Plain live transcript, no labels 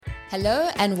Hello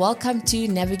and welcome to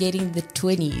Navigating the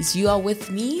 20s. You are with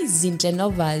me, Zinhle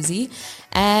Novazi.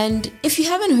 And if you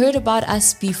haven't heard about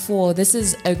us before, this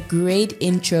is a great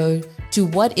intro to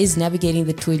what is Navigating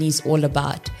the 20s all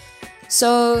about.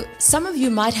 So some of you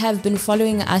might have been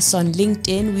following us on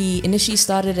LinkedIn. We initially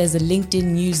started as a LinkedIn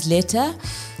newsletter.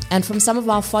 And from some of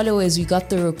our followers, we got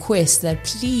the request that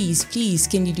please,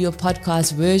 can you do a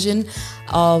podcast version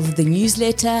of the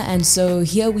newsletter? And so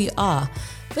here we are.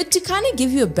 But to kind of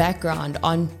give you a background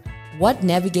on what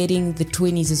Navigating the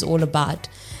 20s is all about,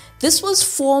 this was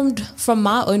formed from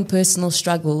my own personal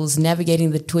struggles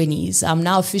navigating the 20s. I'm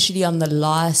now officially on the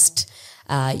last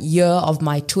year of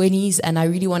my 20s, and I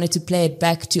really wanted to play it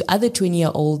back to other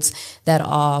 20-year-olds that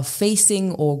are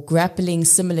facing or grappling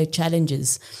similar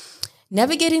challenges.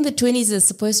 Navigating the 20s is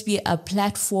supposed to be a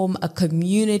platform, a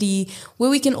community where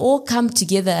we can all come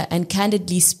together and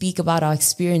candidly speak about our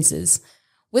experiences.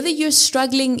 Whether you're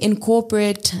struggling in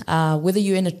corporate, whether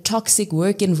you're in a toxic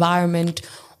work environment,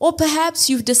 or perhaps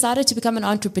you've decided to become an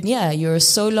entrepreneur, you're a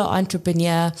solo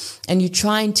entrepreneur, and you're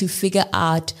trying to figure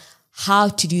out how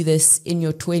to do this in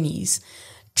your 20s.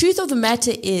 Truth of the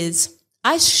matter is,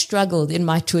 I struggled in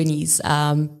my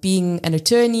 20s, being an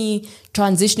attorney,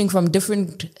 transitioning from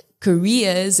different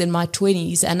careers in my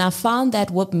 20s, and I found that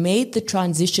what made the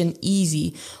transition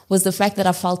easy was the fact that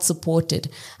I felt supported.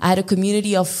 I had a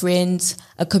community of friends,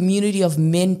 a community of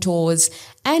mentors,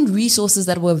 and resources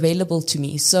that were available to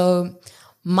me. So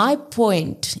my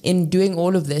point in doing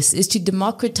all of this is to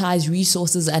democratize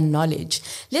resources and knowledge.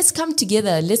 Let's come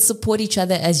together, let's support each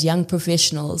other as young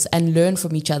professionals and learn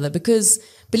from each other, because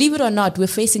believe it or not, we're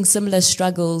facing similar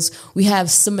struggles, we have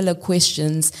similar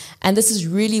questions, and this is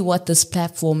really what this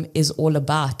platform is all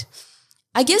about.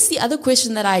 I guess the other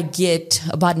question that I get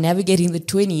about navigating the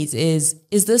 20s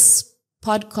is this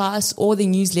podcast or the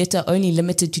newsletter only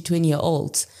limited to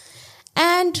 20-year-olds?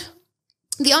 And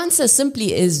the answer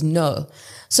simply is no.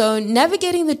 So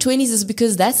navigating the 20s is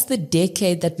because that's the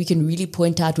decade that we can really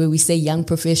point out where we say young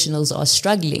professionals are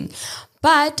struggling.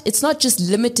 But it's not just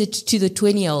limited to the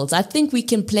 20-year-olds. I think we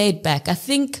can play it back. I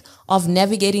think of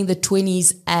navigating the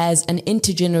 20s as an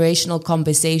intergenerational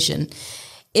conversation.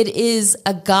 It is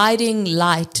a guiding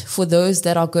light for those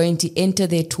that are going to enter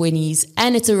their 20s,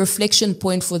 and it's a reflection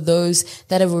point for those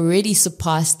that have already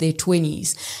surpassed their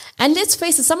 20s. And let's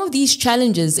face it, some of these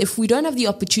challenges, if we don't have the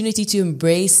opportunity to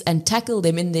embrace and tackle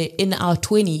them in our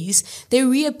 20s, they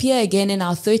reappear again in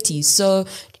our 30s. So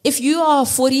if you are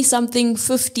 40-something,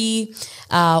 50,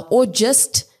 or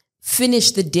just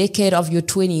finished the decade of your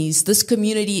 20s, this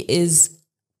community is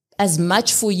as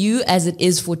much for you as it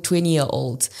is for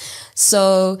 20-year-olds.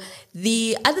 So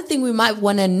the other thing we might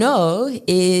want to know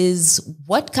is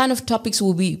what kind of topics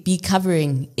will we be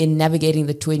covering in Navigating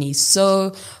the 20s.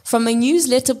 So from a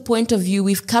newsletter point of view,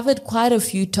 we've covered quite a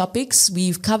few topics.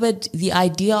 We've covered the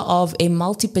idea of a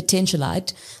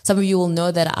multi-potentialite. Some of you will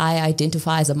know that I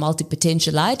identify as a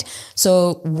multi-potentialite.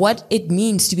 So what it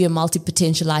means to be a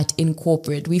multi-potentialite in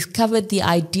corporate. We've covered the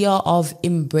idea of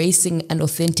embracing an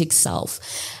authentic self.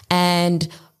 And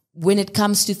when it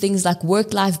comes to things like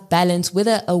work-life balance,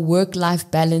 whether a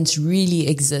work-life balance really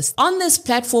exists. On this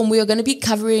platform, we are going to be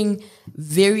covering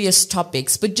various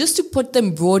topics, but just to put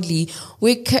them broadly,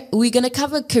 we're going to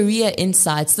cover career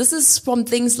insights. This is from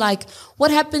things like, what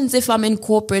happens if I'm in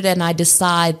corporate and I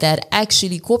decide that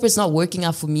actually corporate's not working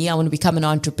out for me, I want to become an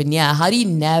entrepreneur? How do you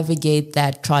navigate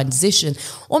that transition?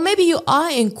 Or maybe you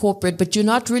are in corporate, but you're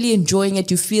not really enjoying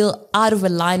it. You feel out of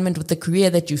alignment with the career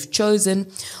that you've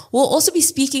chosen. We'll also be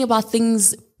speaking about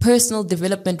things personal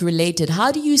development related.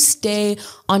 How do you stay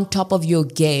on top of your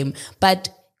game? But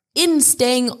in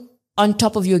staying on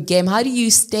top of your game, how do you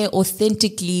stay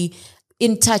authentically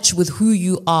in touch with who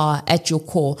you are at your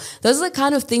core? Those are the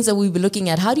kind of things that we'll be looking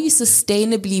at. How do you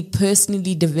sustainably,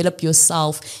 personally develop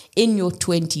yourself in your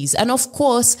 20s? And of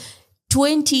course,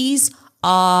 20s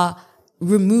are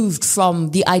removed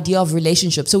from the idea of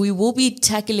relationships. So we will be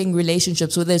tackling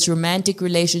relationships, whether it's romantic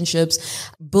relationships,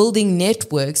 building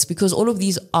networks, because all of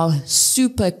these are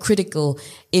super critical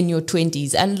in your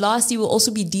 20s. And lastly, we'll also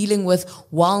be dealing with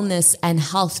wellness and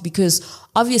health, because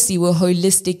obviously we're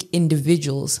holistic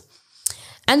individuals.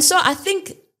 And so I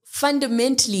think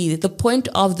fundamentally, the point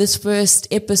of this first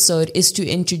episode is to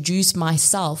introduce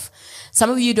myself. Some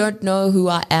of you don't know who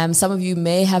I am. Some of you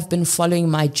may have been following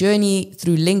my journey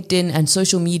through LinkedIn and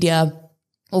social media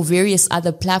or various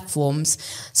other platforms.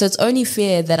 So it's only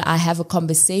fair that I have a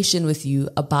conversation with you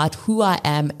about who I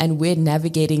am and where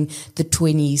navigating the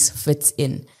 20s fits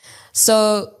in.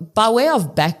 So by way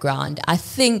of background, I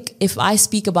think if I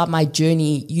speak about my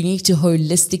journey, you need to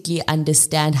holistically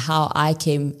understand how I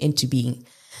came into being.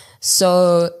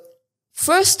 So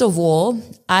First of all,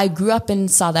 I grew up in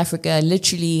South Africa,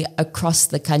 literally across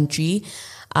the country.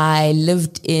 I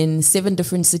lived in 7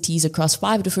 different cities across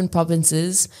 5 different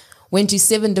provinces, went to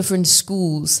 7 different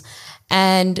schools.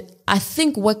 And I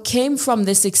think what came from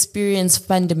this experience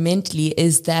fundamentally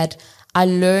is that I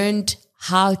learned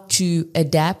how to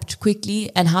adapt quickly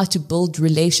and how to build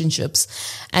relationships.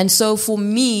 And so for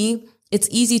me, it's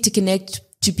easy to connect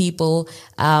to people.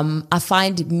 I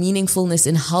find meaningfulness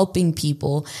in helping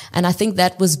people. And I think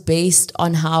that was based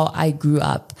on how I grew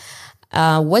up.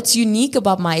 What's unique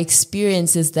about my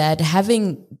experience is that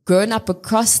having grown up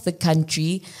across the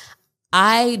country,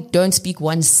 I don't speak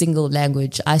one single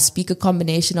language. I speak a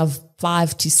combination of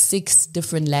 5 to 6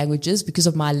 different languages because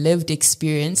of my lived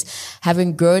experience.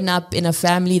 Having grown up in a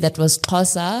family that was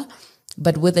Xhosa,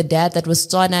 but with a dad that was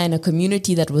Tswana, in a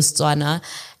community that was Tswana,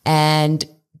 and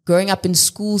growing up in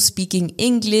school speaking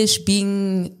English,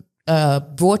 being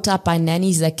brought up by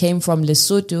nannies that came from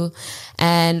Lesotho.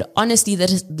 And honestly,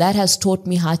 that has taught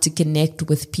me how to connect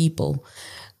with people.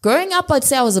 Growing up, I'd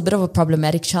say I was a bit of a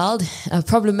problematic child.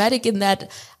 Problematic in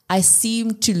that I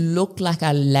seemed to look like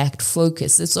I lacked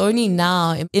focus. It's only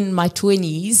now in my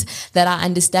 20s that I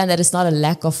understand that it's not a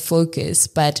lack of focus,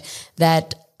 but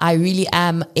that I really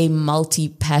am a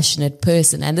multi-passionate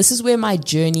person. And this is where my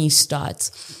journey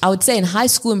starts. I would say in high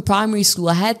school and primary school,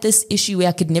 I had this issue where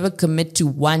I could never commit to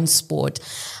one sport.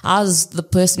 I was the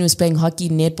person who was playing hockey,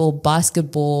 netball,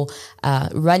 basketball,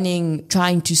 running,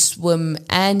 trying to swim,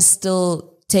 and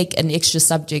still take an extra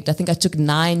subject. I think I took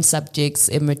 9 subjects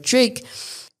in matric.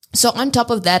 So on top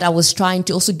of that, I was trying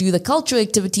to also do the cultural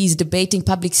activities, debating,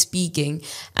 public speaking.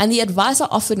 And the advice I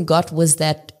often got was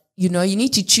that, you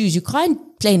need to choose. You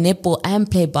can't play netball and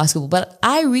play basketball. But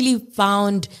I really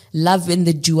found love in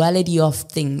the duality of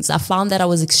things. I found that I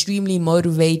was extremely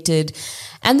motivated.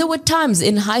 And there were times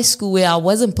in high school where I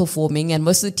wasn't performing, and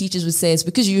most of the teachers would say it's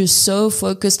because you're so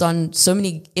focused on so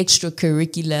many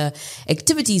extracurricular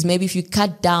activities. Maybe if you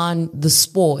cut down the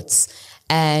sports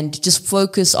and just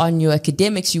focus on your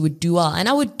academics, you would do well. And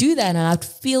I would do that, and I'd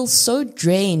feel so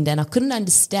drained, and I couldn't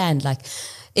understand, like,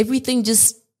 everything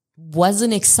just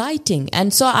wasn't exciting.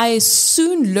 And so I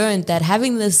soon learned that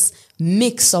having this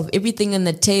mix of everything on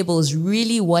the table is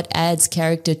really what adds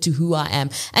character to who I am.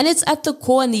 And it's at the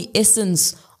core and the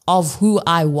essence of who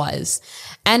I was.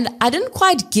 And I didn't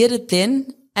quite get it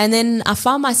then. And then I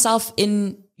found myself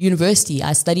in university.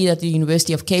 I studied at the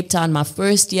University of Cape Town my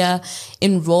first year,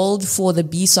 enrolled for the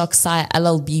BSOC Sci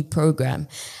LLB program.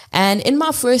 And in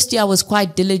my first year, I was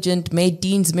quite diligent, made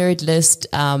Dean's Merit List,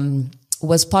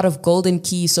 was part of Golden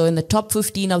Key, so in the top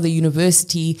 15 of the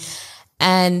university.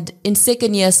 And in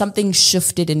second year, something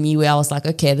shifted in me where I was like,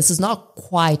 okay, this is not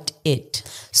quite it.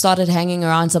 Started hanging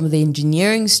around some of the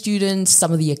engineering students,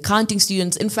 some of the accounting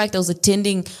students. In fact, I was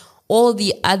attending all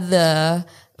the other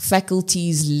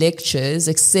faculty's lectures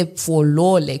except for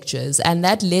law lectures. And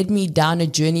that led me down a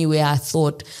journey where I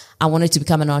thought I wanted to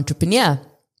become an entrepreneur.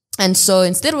 And so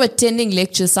instead of attending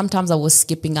lectures, sometimes I was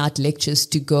skipping out lectures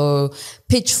to go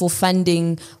pitch for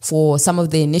funding for some of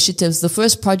the initiatives. The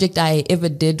first project I ever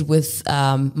did with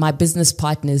my business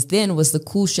partners then was the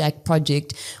Cool Shack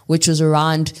project, which was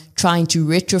around trying to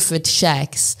retrofit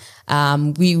shacks.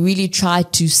 We really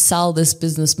tried to sell this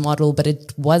business model, but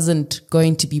it wasn't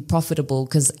going to be profitable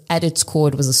because at its core,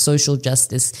 it was a social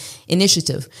justice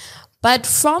initiative. But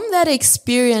from that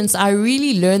experience, I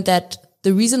really learned that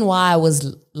the reason why I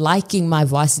was liking my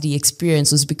varsity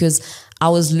experience was because I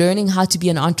was learning how to be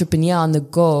an entrepreneur on the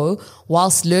go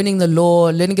whilst learning the law,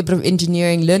 learning a bit of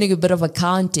engineering, learning a bit of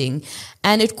accounting.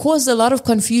 And it caused a lot of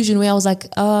confusion where I was like,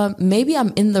 maybe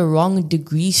I'm in the wrong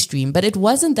degree stream. But it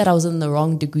wasn't that I was in the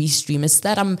wrong degree stream. It's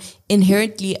that I'm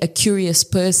inherently a curious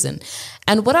person.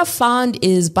 And what I found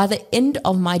is by the end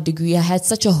of my degree, I had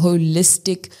such a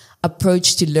holistic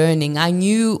approach to learning. I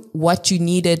knew what you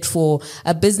needed for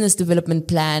a business development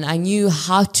plan. I knew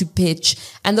how to pitch.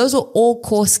 And those were all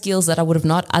core skills that I would have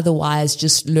not otherwise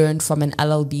just learned from an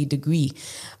LLB degree.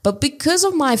 But because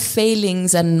of my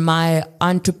failings and my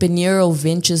entrepreneurial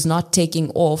ventures not taking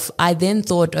off, I then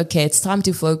thought, okay, it's time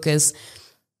to focus.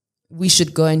 We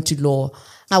should go into law.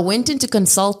 I went into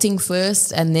consulting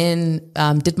first and then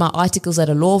did my articles at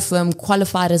a law firm,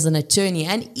 qualified as an attorney.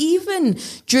 And even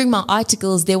during my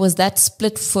articles, there was that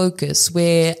split focus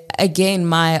where, again,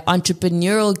 my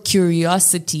entrepreneurial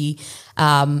curiosity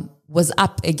was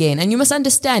up again. And you must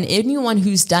understand, anyone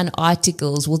who's done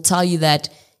articles will tell you that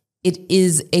it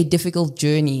is a difficult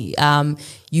journey.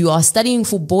 You are studying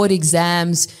for board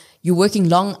exams. You're working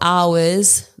long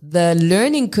hours. The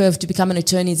learning curve to become an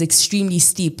attorney is extremely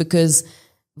steep because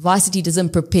varsity doesn't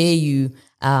prepare you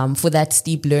for that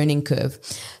steep learning curve.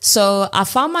 So I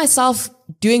found myself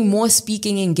doing more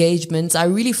speaking engagements. I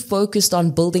really focused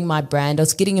on building my brand. I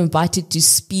was getting invited to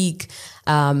speak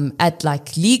at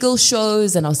like legal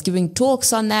shows, and I was giving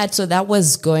talks on that. So that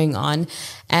was going on.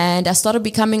 And I started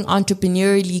becoming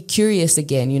entrepreneurially curious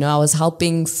again. You know, I was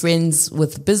helping friends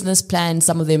with business plans,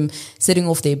 some of them setting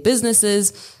off their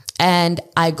businesses. And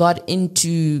I got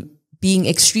into being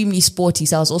extremely sporty.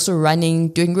 So I was also running,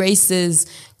 doing races,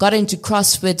 got into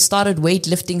CrossFit, started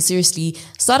weightlifting seriously,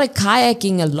 started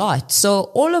kayaking a lot.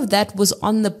 So all of that was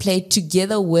on the plate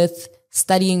together with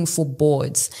studying for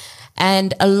boards.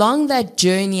 And along that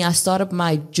journey, I started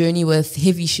my journey with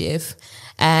Heavy Chef.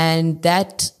 And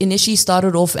that initially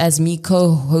started off as me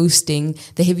co-hosting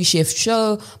the Heavy Chef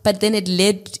show, but then it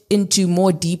led into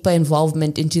more deeper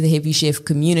involvement into the Heavy Chef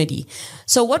community.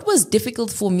 So what was difficult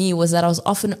for me was that I was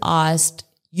often asked,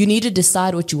 you need to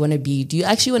decide what you want to be. Do you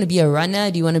actually want to be a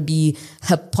runner? Do you want to be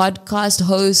a podcast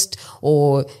host?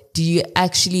 Or do you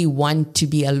actually want to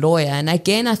be a lawyer? And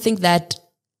again, I think that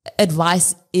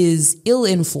advice is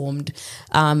ill-informed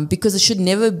because it should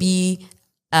never be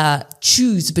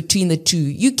choose between the two.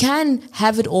 You can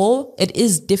have it all. It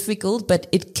is difficult, but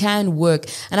it can work.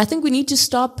 And I think we need to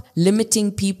stop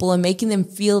limiting people and making them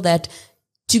feel that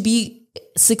to be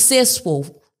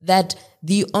successful, that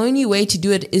the only way to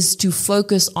do it is to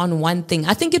focus on one thing.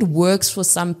 I think it works for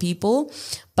some people,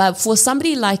 but for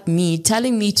somebody like me,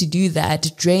 telling me to do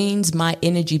that drains my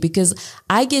energy because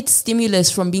I get stimulus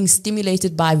from being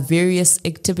stimulated by various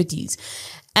activities.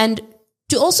 And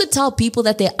to also tell people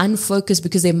that they're unfocused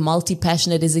because they're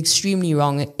multi-passionate is extremely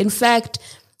wrong. In fact,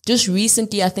 just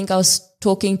recently, I think I was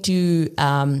talking to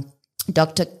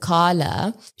Dr.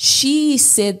 Carla. She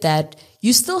said that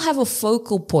you still have a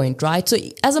focal point, right? So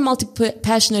as a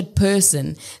multi-passionate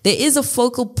person, there is a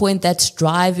focal point that's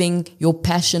driving your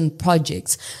passion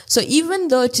projects. So even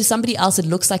though to somebody else it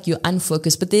looks like you're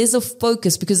unfocused, but there's a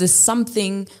focus because there's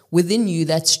something within you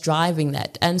that's driving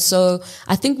that. And so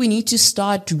I think we need to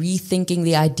start rethinking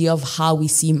the idea of how we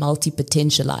see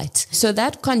multi-potentialites. So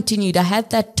that continued. I had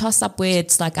that toss-up where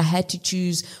it's like I had to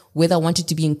choose whether I wanted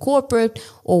to be in corporate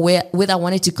or whether I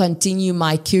wanted to continue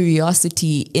my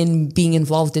curiosity in being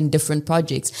involved in different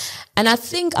projects. And I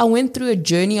think I went through a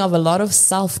journey of a lot of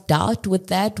self-doubt with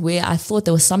that, where I thought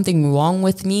there was something wrong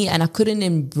with me and I couldn't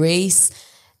embrace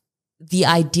the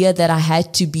idea that I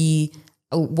had to be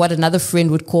what another friend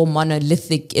would call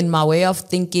monolithic in my way of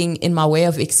thinking, in my way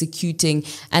of executing,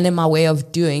 and in my way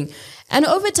of doing. And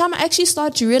over time, I actually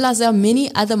started to realize there are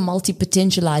many other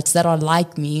multi-potentialites that are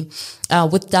like me,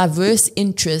 with diverse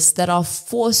interests that are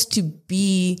forced to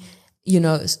be,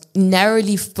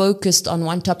 narrowly focused on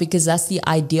one topic, because that's the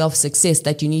idea of success,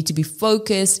 that you need to be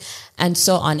focused and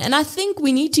so on. And I think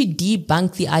we need to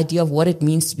debunk the idea of what it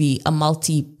means to be a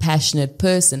multi-passionate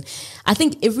person. I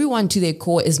think everyone to their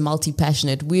core is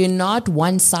multi-passionate. We're not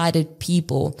one-sided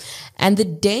people. And the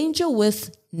danger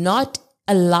with not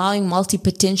allowing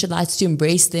multi-potentialites to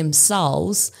embrace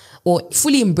themselves or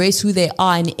fully embrace who they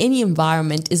are in any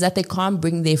environment is that they can't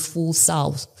bring their full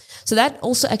selves. So that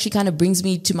also actually kind of brings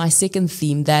me to my second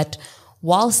theme, that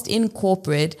whilst in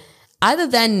corporate, other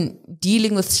than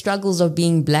dealing with struggles of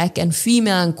being black and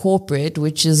female in corporate,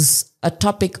 which is a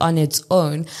topic on its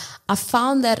own, I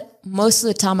found that most of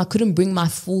the time I couldn't bring my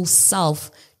full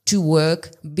self to work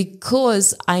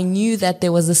because I knew that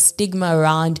there was a stigma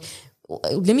around.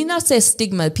 Let me not say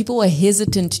stigma. People were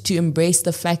hesitant to embrace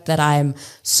the fact that I'm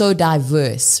so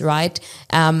diverse, right?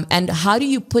 And how do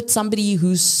you put somebody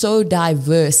who's so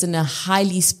diverse in a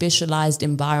highly specialized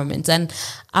environment? And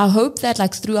I hope that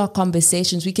through our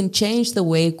conversations, we can change the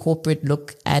way corporate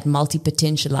look at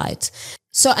multi-potentialites.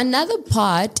 So another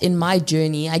part in my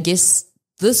journey, I guess,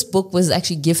 this book was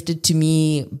actually gifted to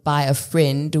me by a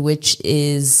friend, which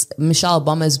is Michelle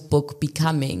Obama's book,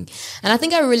 Becoming. And I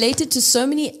think I related to so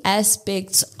many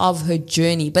aspects of her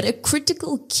journey, but a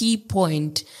critical key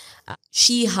point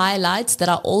she highlights that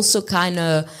are also kind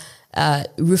of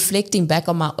reflecting back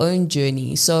on my own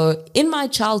journey. So in my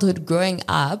childhood growing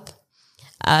up,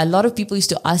 a lot of people used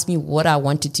to ask me what I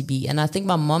wanted to be. And I think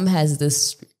my mom has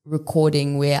this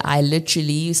recording where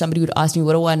somebody would ask me,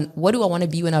 what do I want to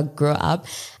be when I grow up?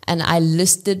 And I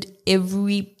listed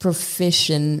every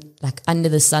profession under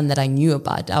the sun that I knew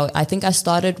about. I think I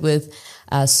started with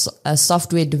a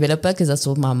software developer because that's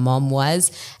what my mom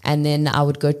was. And then I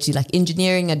would go to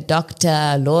engineering, a doctor,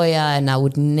 a lawyer, and I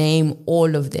would name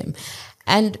all of them.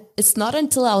 And it's not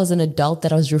until I was an adult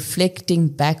that I was reflecting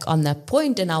back on that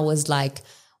point, and I was like,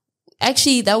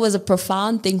 actually, that was a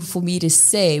profound thing for me to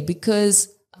say, because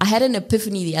I had an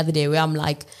epiphany the other day where I'm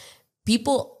like,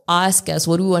 people ask us,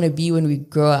 what do we want to be when we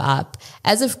grow up?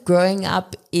 As if growing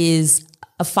up is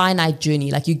a finite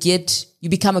journey. Like you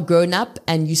become a grown up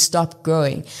and you stop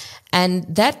growing. And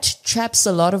that traps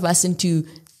a lot of us into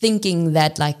thinking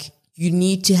that like you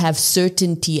need to have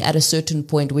certainty at a certain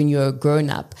point when you're a grown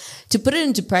up. To put it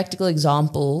into practical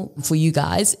example for you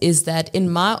guys is that in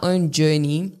my own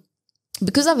journey,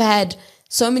 because I've had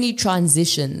so many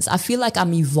transitions, I feel like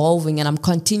I'm evolving and I'm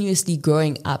continuously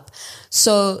growing up.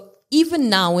 So even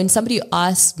now when somebody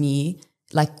asks me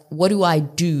like, what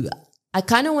do? I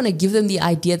kind of want to give them the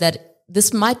idea that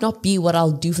this might not be what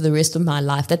I'll do for the rest of my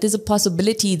life, that there's a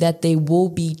possibility that there will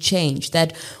be change,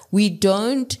 that we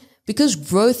don't, because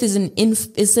growth is an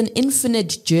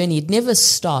infinite journey. It never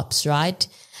stops, right?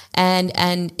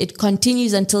 And it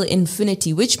continues until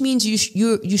infinity, which means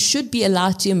you should be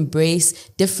allowed to embrace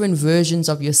different versions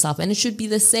of yourself. And it should be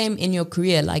the same in your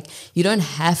career. Like you don't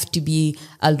have to be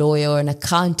a lawyer or an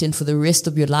accountant for the rest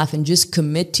of your life and just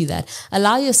commit to that.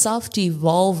 Allow yourself to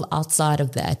evolve outside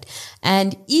of that.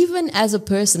 And even as a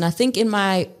person, I think in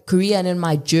my career and in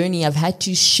my journey, I've had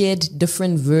to shed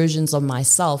different versions of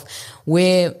myself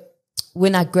where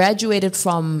when I graduated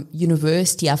from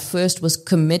university, I first was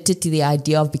committed to the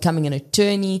idea of becoming an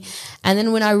attorney. And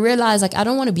then when I realized like I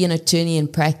don't want to be an attorney in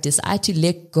practice, I had to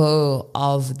let go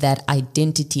of that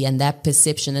identity and that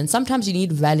perception. And sometimes you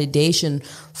need validation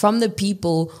from the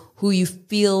people who you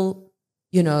feel,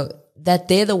 that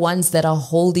they're the ones that are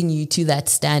holding you to that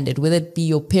standard, whether it be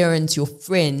your parents, your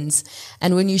friends.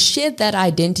 And when you shed that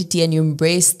identity and you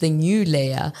embrace the new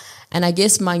layer, and I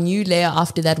guess my new layer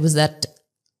after that was that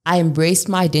I embraced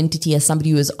my identity as somebody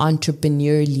who was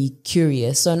entrepreneurially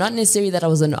curious. So not necessarily that I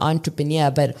was an entrepreneur,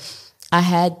 but I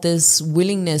had this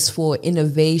willingness for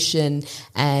innovation.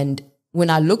 And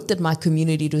when I looked at my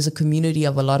community, it was a community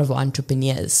of a lot of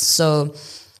entrepreneurs. So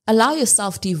allow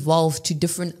yourself to evolve to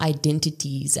different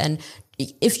identities. And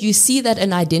if you see that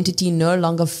an identity no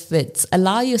longer fits,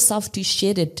 allow yourself to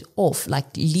shed it off,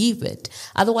 like leave it.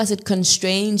 Otherwise, it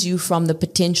constrains you from the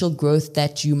potential growth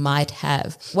that you might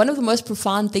have. One of the most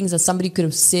profound things that somebody could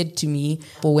have said to me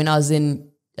when I was in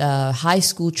high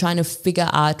school trying to figure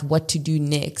out what to do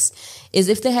next is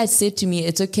if they had said to me,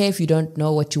 it's okay if you don't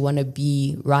know what you want to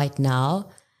be right now,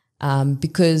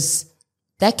 because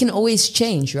that can always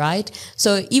change, right?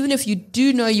 So even if you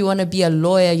do know you want to be a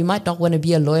lawyer, you might not want to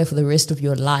be a lawyer for the rest of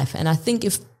your life. And I think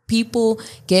if people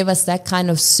gave us that kind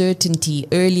of certainty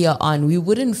earlier on, we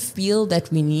wouldn't feel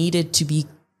that we needed to be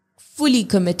fully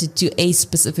committed to a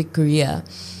specific career.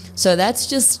 So that's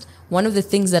just one of the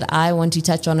things that I want to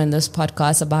touch on in this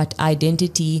podcast about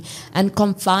identity and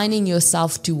confining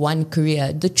yourself to one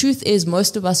career. The truth is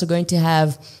most of us are going to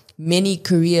have many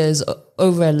careers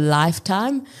over a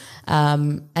lifetime.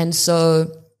 And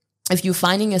so if you're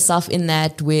finding yourself in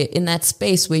that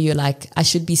space where you're like, I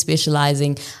should be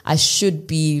specializing, I should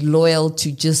be loyal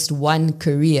to just one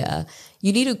career,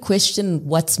 you need to question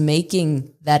what's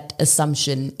making that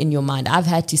assumption in your mind. I've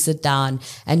had to sit down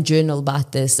and journal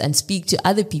about this and speak to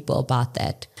other people about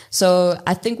that. So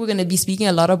I think we're going to be speaking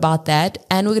a lot about that,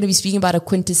 and we're going to be speaking about a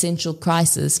quintessential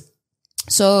crisis.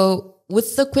 So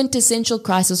with the quintessential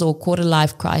crisis or quarter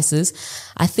life crisis,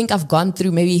 I think I've gone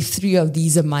through maybe 3 of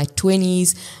these in my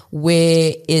 20s,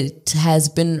 where it has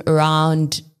been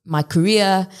around my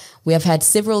career. We have had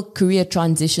several career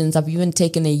transitions. I've even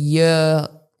taken a year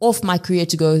off my career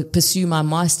to go pursue my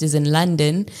master's in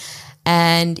London.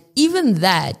 And even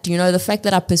that, the fact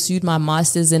that I pursued my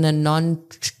master's in a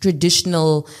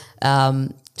non-traditional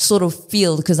sort of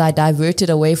field, because I diverted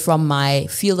away from my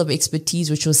field of expertise,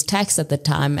 which was tax at the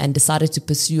time, and decided to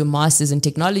pursue a master's in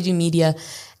technology, media,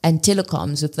 and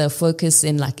telecoms with a focus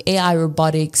in like AI,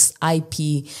 robotics,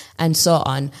 IP, and so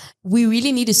on. We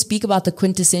really need to speak about the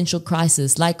quintessential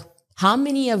crisis. Like, how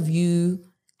many of you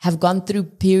have gone through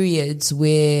periods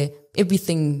where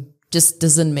everything just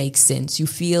doesn't make sense? You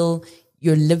feel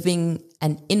you're living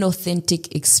an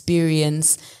inauthentic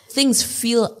experience. Things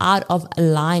feel out of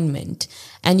alignment.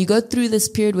 And you go through this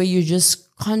period where you're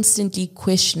just constantly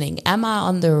questioning, am I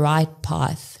on the right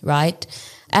path, right?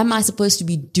 Am I supposed to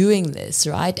be doing this,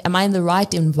 right? Am I in the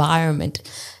right environment?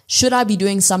 Should I be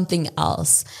doing something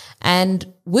else?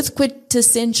 And with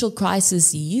quintessential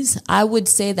crises, I would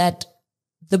say that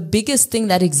the biggest thing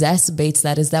that exacerbates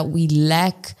that is that we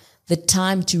lack the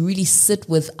time to really sit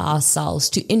with ourselves,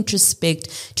 to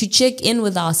introspect, to check in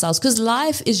with ourselves, because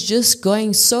life is just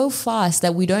going so fast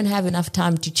that we don't have enough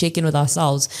time to check in with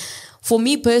ourselves. For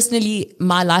me personally,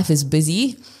 my life is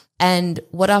busy. And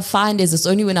what I find is it's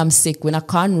only when I'm sick, when I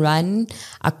can't run,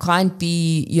 I can't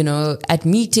be, at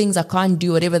meetings, I can't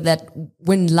do whatever, that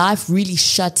when life really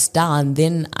shuts down,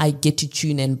 then I get to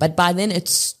tune in. But by then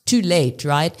it's too late,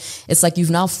 right? It's like you've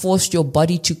now forced your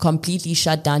body to completely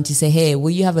shut down to say, hey, will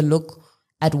you have a look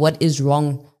at what is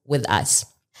wrong with us?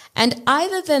 And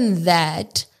other than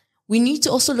that, we need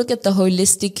to also look at the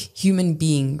holistic human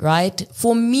being, right?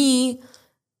 For me,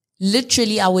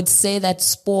 literally, I would say that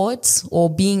sports or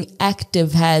being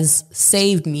active has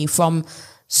saved me from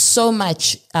so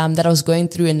much that I was going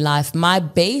through in life. My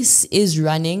base is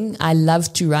running. I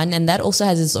love to run, and that also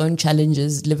has its own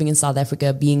challenges living in South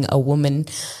Africa, being a woman.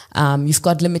 You've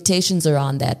got limitations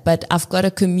around that, but I've got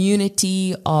a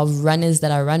community of runners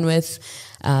that I run with.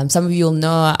 Some of you will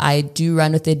know I do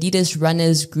run with the Adidas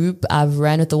Runners group. I've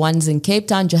ran with the ones in Cape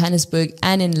Town, Johannesburg,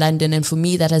 and in London. And for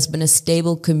me, that has been a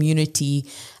stable community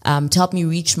to help me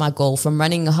reach my goal, from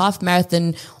running a half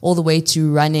marathon all the way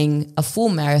to running a full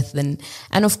marathon.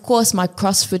 And of course, my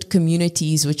CrossFit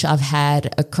communities, which I've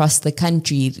had across the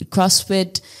country,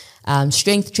 CrossFit,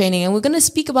 strength training. And we're going to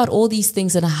speak about all these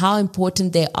things and how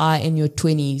important they are in your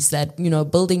 20s, that,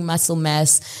 building muscle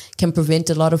mass can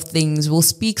prevent a lot of things. We'll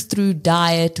speak through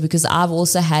diet, because I've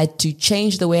also had to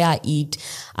change the way I eat.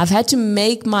 I've had to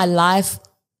make my life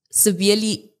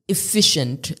severely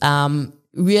efficient,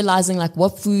 realizing like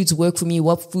what foods work for me,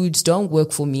 what foods don't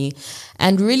work for me.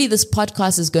 And really this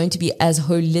podcast is going to be as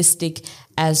holistic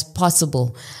as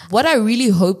possible. What I really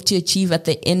hope to achieve at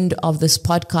the end of this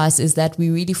podcast is that we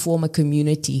really form a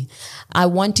community. I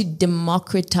want to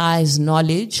democratize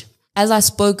knowledge. As I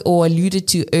spoke or alluded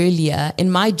to earlier, in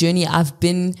my journey, I've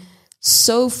been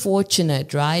so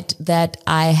fortunate, right, that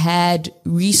I had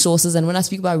resources. And when I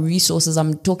speak about resources,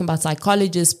 I'm talking about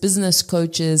psychologists, business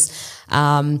coaches,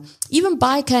 even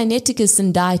biokineticists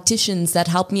and dietitians that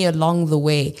helped me along the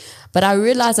way. But I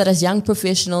realized that as young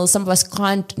professionals, some of us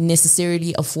can't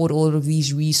necessarily afford all of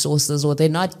these resources, or they're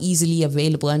not easily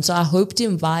available. And so I hope to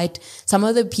invite some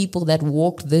of the people that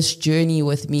walked this journey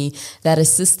with me, that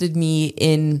assisted me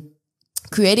in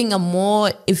creating a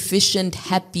more efficient,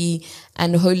 happy,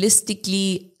 and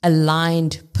holistically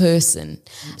aligned person.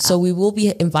 So we will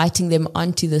be inviting them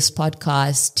onto this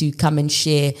podcast to come and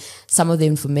share some of the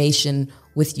information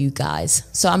with you guys.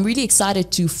 So I'm really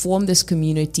excited to form this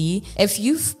community. If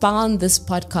you've found this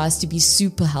podcast to be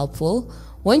super helpful,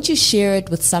 won't you share it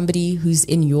with somebody who's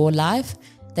in your life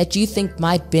that you think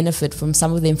might benefit from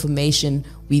some of the information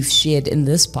we've shared in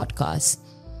this podcast?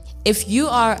 If you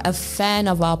are a fan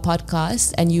of our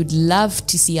podcast and you'd love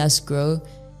to see us grow,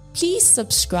 please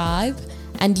subscribe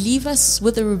and leave us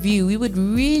with a review. We would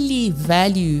really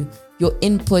value your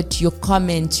input, your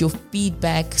comments, your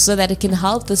feedback, so that it can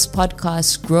help this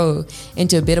podcast grow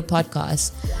into a better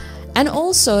podcast. And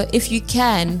also, if you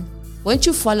can, won't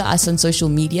you follow us on social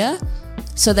media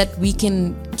so that we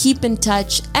can keep in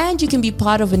touch and you can be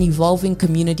part of an evolving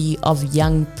community of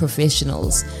young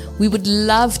professionals. We would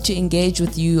love to engage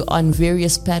with you on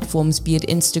various platforms, be it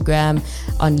Instagram,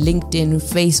 on LinkedIn,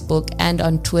 Facebook, and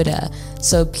on Twitter.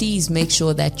 So please make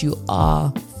sure that you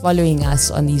are following us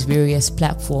on these various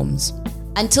platforms.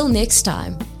 Until next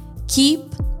time, keep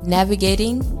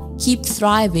navigating, keep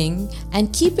thriving,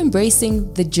 and keep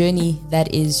embracing the journey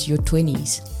that is your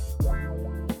 20s.